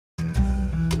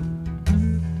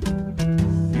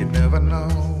never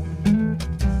know.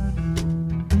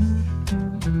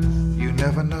 You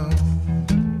never know.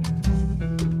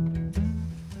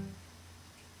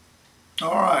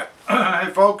 Alright, hey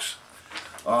folks,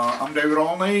 I'm David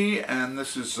Olney, and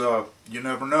this is You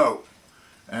Never Know.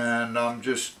 And I'm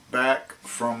just back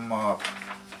from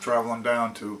traveling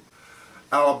down to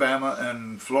Alabama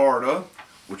and Florida,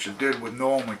 which I did with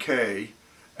Noel McKay.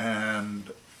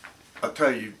 And I'll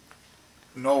tell you,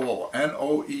 Noel,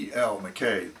 N-O-E-L,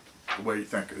 McKay, the way you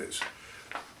think it is.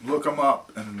 Look him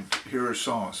up and hear his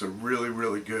songs. They're really,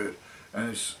 really good. And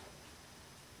he's,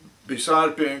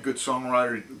 besides being a good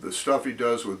songwriter, the stuff he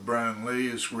does with Brennan Lee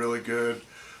is really good.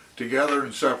 Together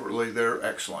and separately, they're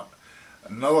excellent.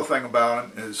 Another thing about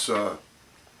him is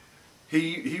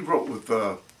he wrote with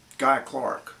Guy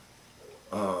Clark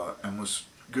and was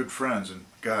good friends in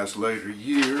Guy's later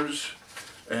years,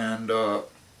 and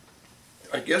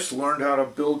I guess learned how to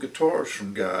build guitars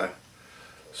from Guy.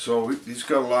 So he's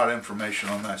got a lot of information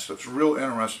on that stuff. It's a real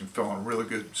interesting fellow, really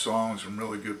good songs and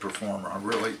really good performer. I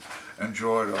really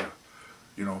enjoyed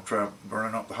you know,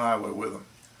 burning up the highway with him.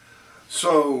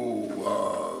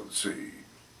 So let's see,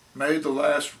 made the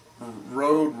last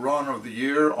road run of the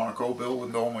year on a co-bill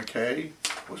with Noel McKay.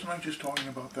 Wasn't I just talking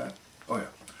about that? Oh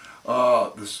yeah.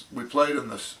 We played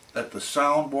at the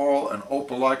Sound Wall in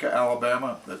Opelika,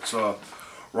 Alabama. That's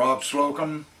Rob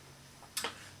Slocum,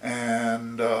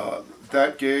 and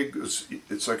that gig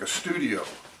it's like a studio,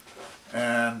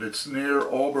 and it's near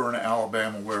Auburn,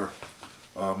 Alabama, where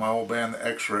my old band, the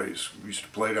X-Rays, we used to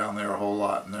play down there a whole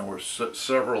lot, and there were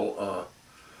several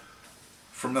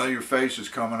familiar faces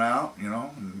coming out, you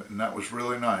know, and that was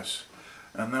really nice.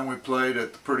 And then we played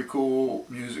at the Pretty Cool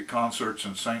Music Concerts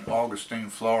in St. Augustine,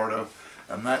 Florida,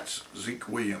 and that's Zeke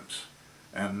Williams,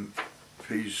 and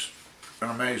he's an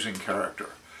amazing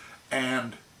character.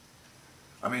 And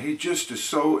I mean, he just is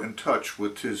so in touch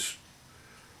with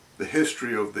the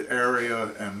history of the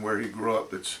area and where he grew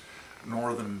up. It's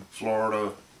northern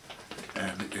Florida,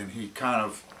 and he kind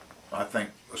of, I think,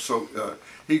 so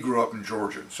he grew up in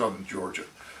Georgia, southern Georgia,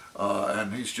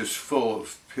 and he's just full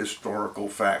of historical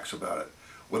facts about it,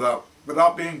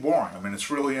 without being boring. I mean,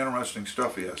 it's really interesting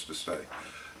stuff he has to say.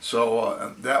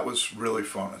 So that was really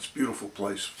fun. It's a beautiful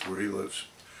place where he lives,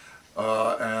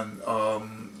 and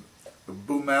the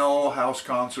Boomel House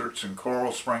Concerts in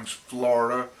Coral Springs,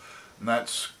 Florida, and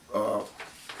that's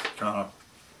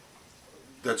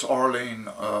that's Arlene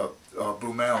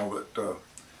Boomel that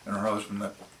and her husband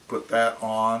that put that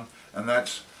on, and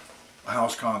that's a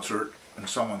house concert in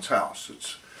someone's house.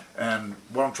 And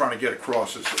what I'm trying to get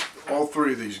across is that all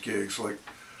three of these gigs, like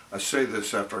I say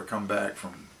this after I come back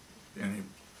from any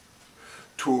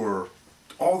tour,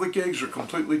 all the gigs are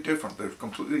completely different. They're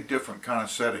completely different kind of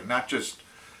setting. Not just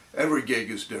every gig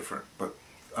is different, but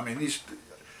I mean,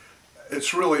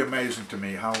 it's really amazing to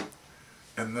me how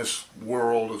in this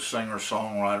world of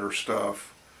singer-songwriter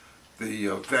stuff, the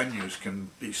venues can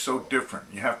be so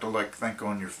different. You have to like think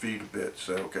on your feet a bit,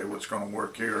 say, okay, what's going to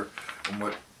work here and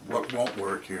what won't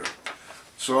work here.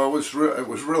 So it was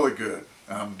really good.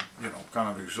 I'm, you know, kind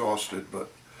of exhausted,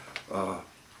 but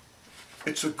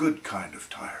it's a good kind of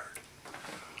tired.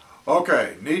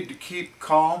 Okay, need to keep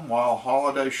calm while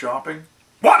holiday shopping.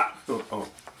 What?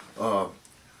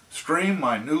 Stream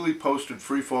my newly posted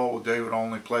Freefall with David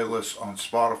Olney playlist on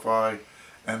Spotify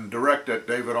and direct at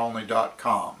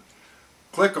davidolney.com.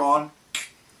 Click on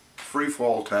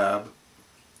Freefall tab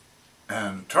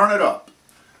and turn it up.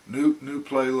 New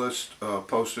playlist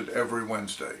posted every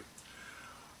Wednesday.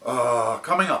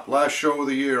 Coming up, last show of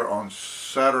the year on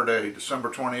Saturday, December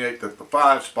 28th at the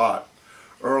 5 spot.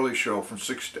 Early show from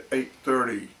 6 to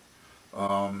 8:30.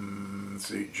 Let's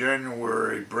see,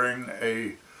 January brings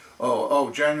a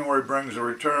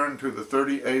return to the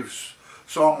 38th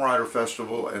Songwriter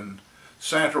Festival in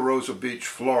Santa Rosa Beach,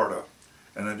 Florida,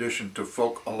 in addition to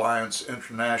Folk Alliance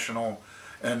International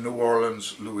and New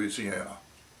Orleans, Louisiana,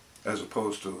 as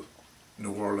opposed to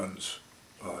New Orleans,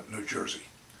 New Jersey.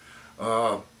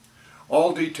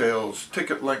 All details,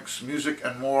 ticket links, music,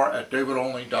 and more at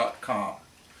davidolney.com.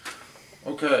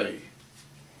 Okay,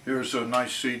 here's a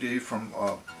nice CD from,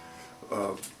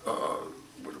 where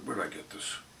did I get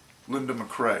this? Linda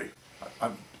McRae.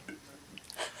 I'm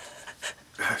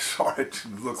sorry to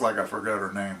look like I forgot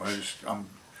her name.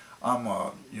 I'm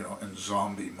you know, in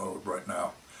zombie mode right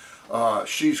now.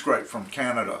 She's great, from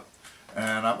Canada,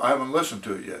 and I haven't listened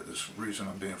to it yet. This is the reason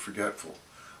I'm being forgetful,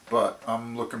 but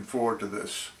I'm looking forward to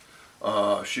this.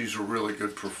 She's a really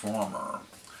good performer.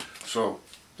 So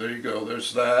there you go.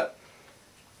 There's that.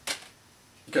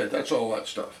 Okay, that's all that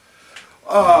stuff.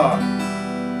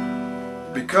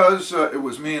 Because it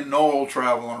was me and Noel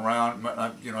traveling around,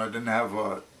 you know, I didn't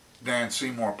have Dan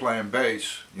Seymour playing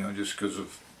bass, you know, just because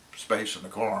of space in the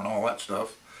car and all that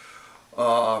stuff.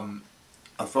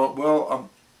 I thought, well,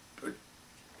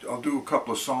 I'll do a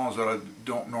couple of songs that I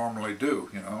don't normally do,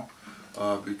 you know,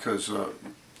 because I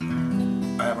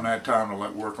haven't had time to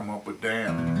work them up with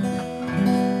Dan.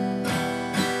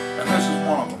 And this is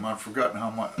one of them. I've forgotten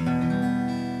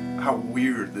how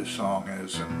weird this song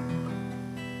is,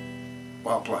 and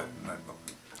well, I'll play it.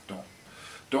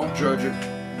 Don't judge it,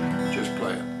 just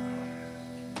play it.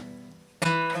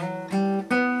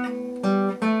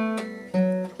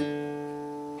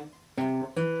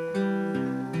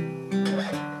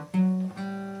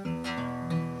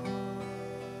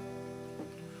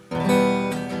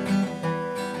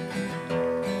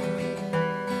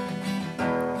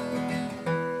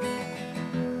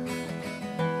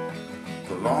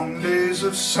 The long days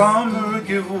of summer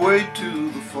give way to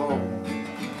the fall.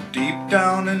 Deep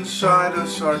down inside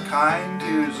us our kind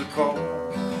hears a call.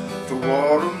 Through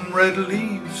autumn red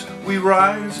leaves we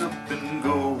rise up and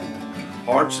go.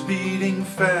 Hearts beating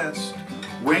fast,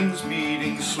 wings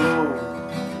beating slow.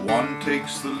 One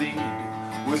takes the lead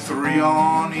with 3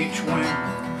 on each wing.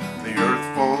 The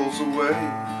earth falls away,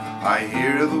 I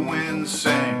hear the wind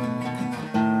sing.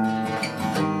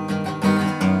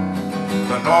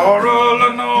 Lenora,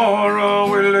 Lenora,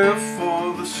 we live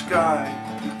for the sky.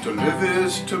 To live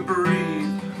is to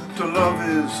breathe, to love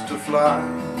is to fly.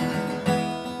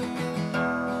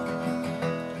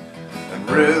 In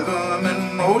rhythm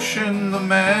and motion the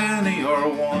many are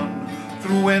one.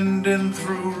 Through wind and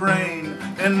through rain,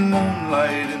 in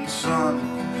moonlight and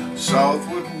sun.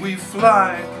 Southward we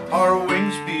fly, our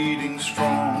wings beating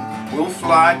strong. We'll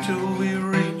fly till we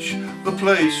reach the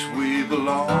place we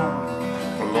belong.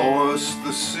 Below us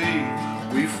the sea,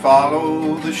 we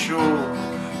follow the shore.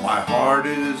 My heart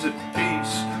is at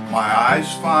peace, my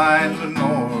eyes find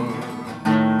Lenora.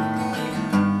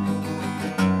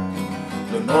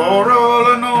 Lenora,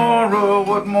 Lenora,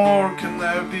 what more can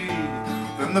there be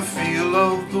than the feel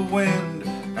of the wind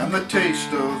and the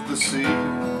taste of the sea?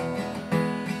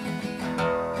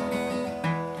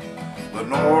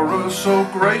 Lenora, so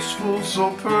graceful,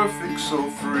 so perfect, so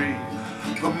free.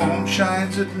 The moon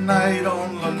shines at night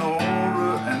on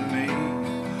Lenora and me.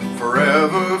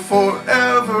 Forever,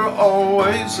 forever,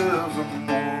 always,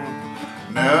 evermore.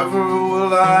 Never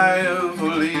will I ever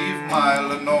leave my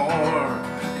Lenora.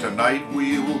 Tonight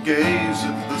we will gaze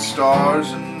at the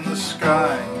stars in the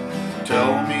sky.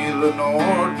 Tell me,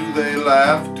 Lenore, do they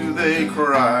laugh, do they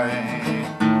cry?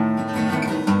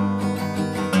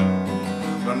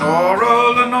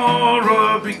 Lenora,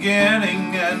 Lenora,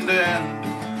 beginning and end.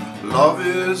 Love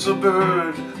is a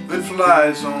bird that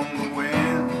flies on the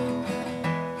wind.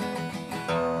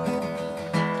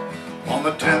 On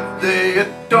the 10th day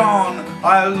at dawn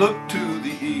I looked to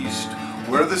the east.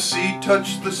 Where the sea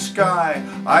touched the sky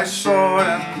I saw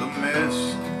in the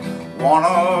mist one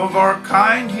of our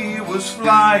kind, he was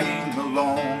flying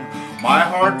alone. My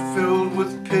heart filled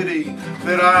with pity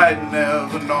that I'd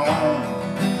never known.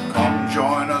 Come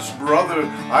join us, brother,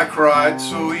 I cried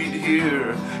so he'd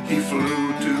hear. He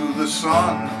flew to the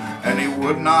sun and he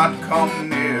would not come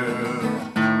near.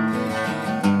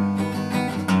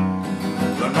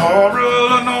 Lenora,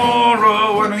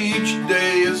 Lenora, when each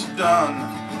day is done,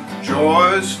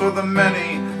 joys for the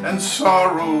many and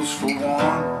sorrows for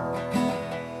one.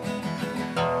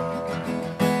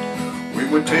 We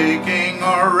were taking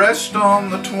our rest on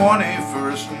the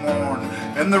 21st morn,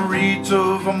 in the reeds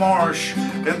of a marsh,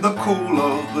 in the cool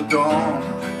of the dawn.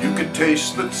 You could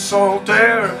taste the salt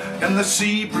air and the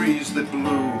sea breeze that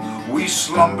blew. We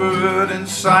slumbered in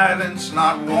silence,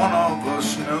 not one of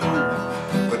us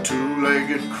knew. The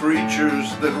two-legged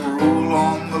creatures that rule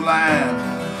on the land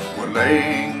were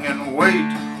laying in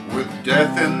wait with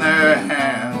death in their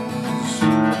hands.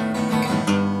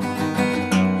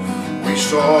 We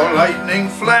saw lightning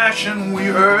flash and we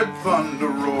heard thunder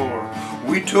roar.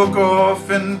 We took off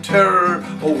in terror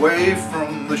away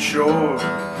from the shore.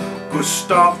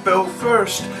 Gustav fell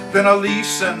first, then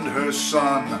Elise and her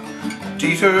son.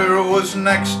 Dieter was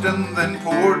next, and then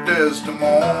poor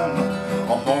Desdemona.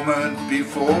 A moment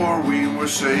before we were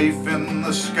safe in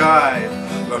the sky,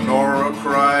 Lenora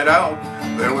cried out,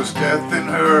 there was death in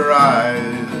her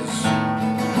eyes.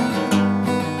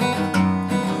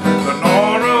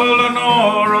 Lenora,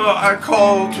 Lenora, I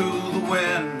call to the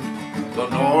wind.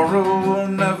 Lenora will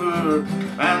never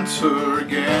answer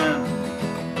again.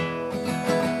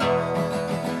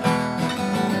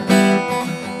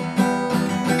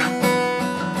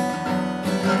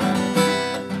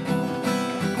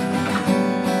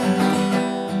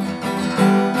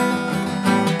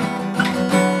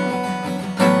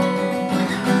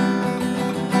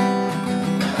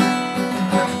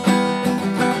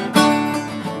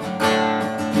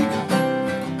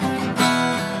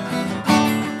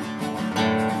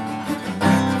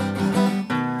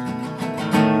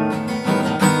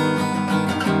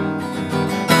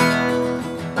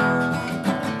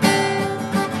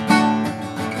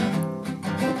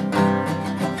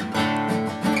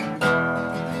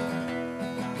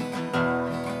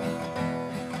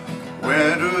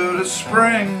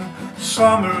 spring,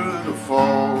 summer to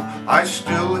fall, I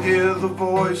still hear the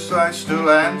voice, I still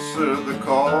answer the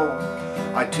call.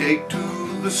 I take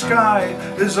to the sky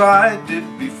as I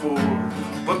did before,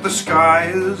 but the sky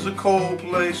is a cold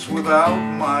place without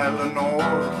my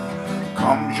Lenora.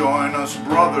 Come join us,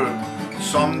 brother,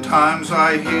 sometimes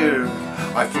I hear,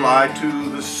 I fly to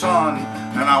the sun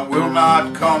and I will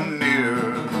not come near.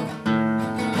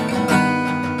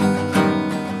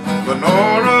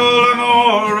 Lenora,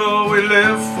 Lenora, we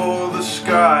live for the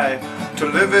sky. To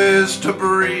live is to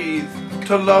breathe,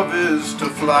 to love is to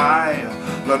fly.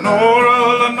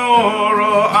 Lenora,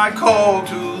 Lenora, I call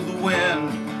to the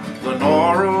wind.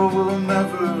 Lenora will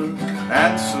never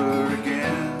answer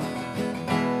again.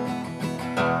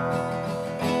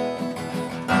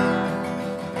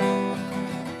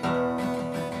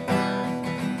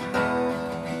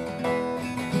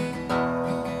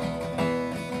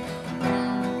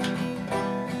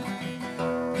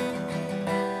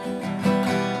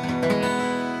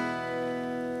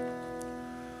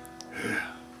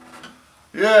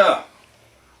 Yeah,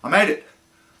 I made it.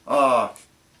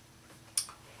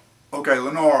 Okay,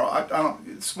 Lenora, I don't,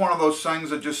 it's one of those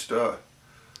things I just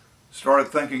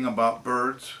started thinking about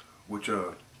birds, which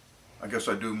I guess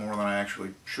I do more than I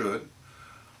actually should.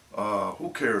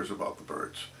 Who cares about the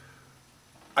birds?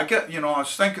 I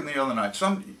was thinking the other night,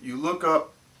 you look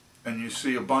up and you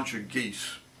see a bunch of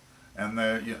geese, and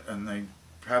they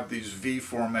have these V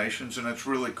formations, and it's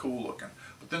really cool looking.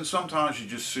 But then sometimes you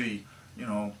just see,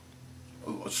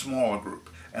 a smaller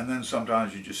group, and then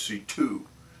sometimes you just see two,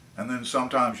 and then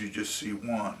sometimes you just see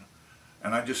one.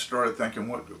 And I just started thinking,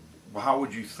 how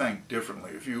would you think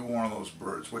differently if you were one of those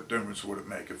birds? What difference would it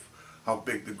make if how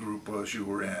big the group was you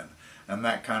were in? And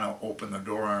that kind of opened the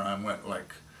door, and I went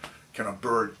like, can a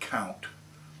bird count?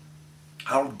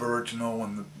 How do birds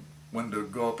know when to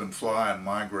go up and fly and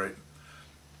migrate?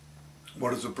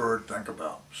 What does a bird think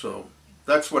about? So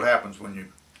that's what happens when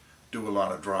you do a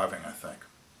lot of driving, I think.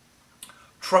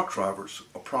 Truck drivers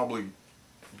are probably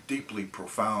deeply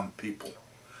profound people,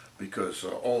 because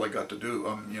all they got to do,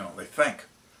 they think.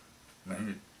 I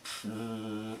mean,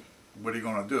 what are you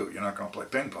going to do? You're not going to play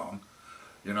ping pong.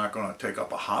 You're not going to take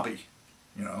up a hobby.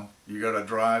 You got to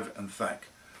drive and think.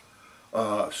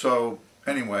 So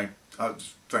anyway, I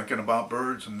was thinking about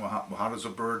birds and how does a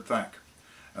bird think?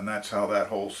 And that's how that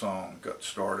whole song got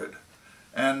started.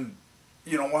 And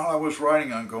while I was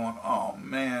writing, I'm going, oh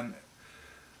man,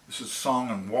 this is a song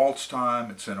in waltz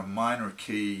time. It's in a minor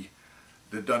key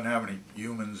that doesn't have any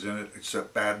humans in it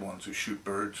except bad ones who shoot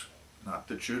birds. Not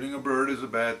that shooting a bird is a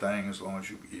bad thing as long as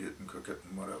you eat it and cook it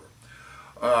and whatever.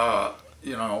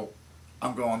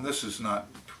 I'm going, this is not,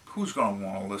 who's going to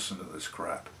want to listen to this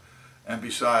crap? And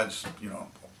besides,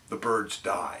 the birds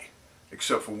die,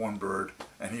 except for one bird,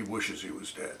 and he wishes he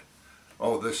was dead.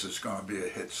 Oh, this is going to be a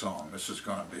hit song. This is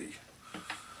going to be,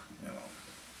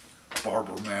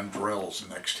 Barbara Mandrell's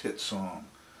next hit song.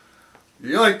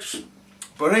 Yikes!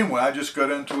 But anyway, I just got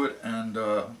into it, and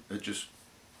it just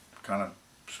kind of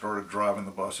started driving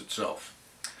the bus itself.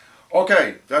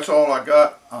 Okay, that's all I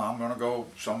got. I'm going to go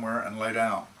somewhere and lay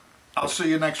down. I'll see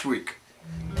you next week.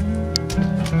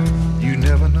 You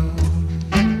never know.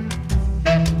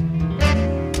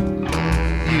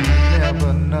 You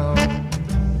never know.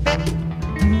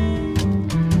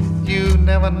 You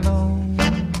never know.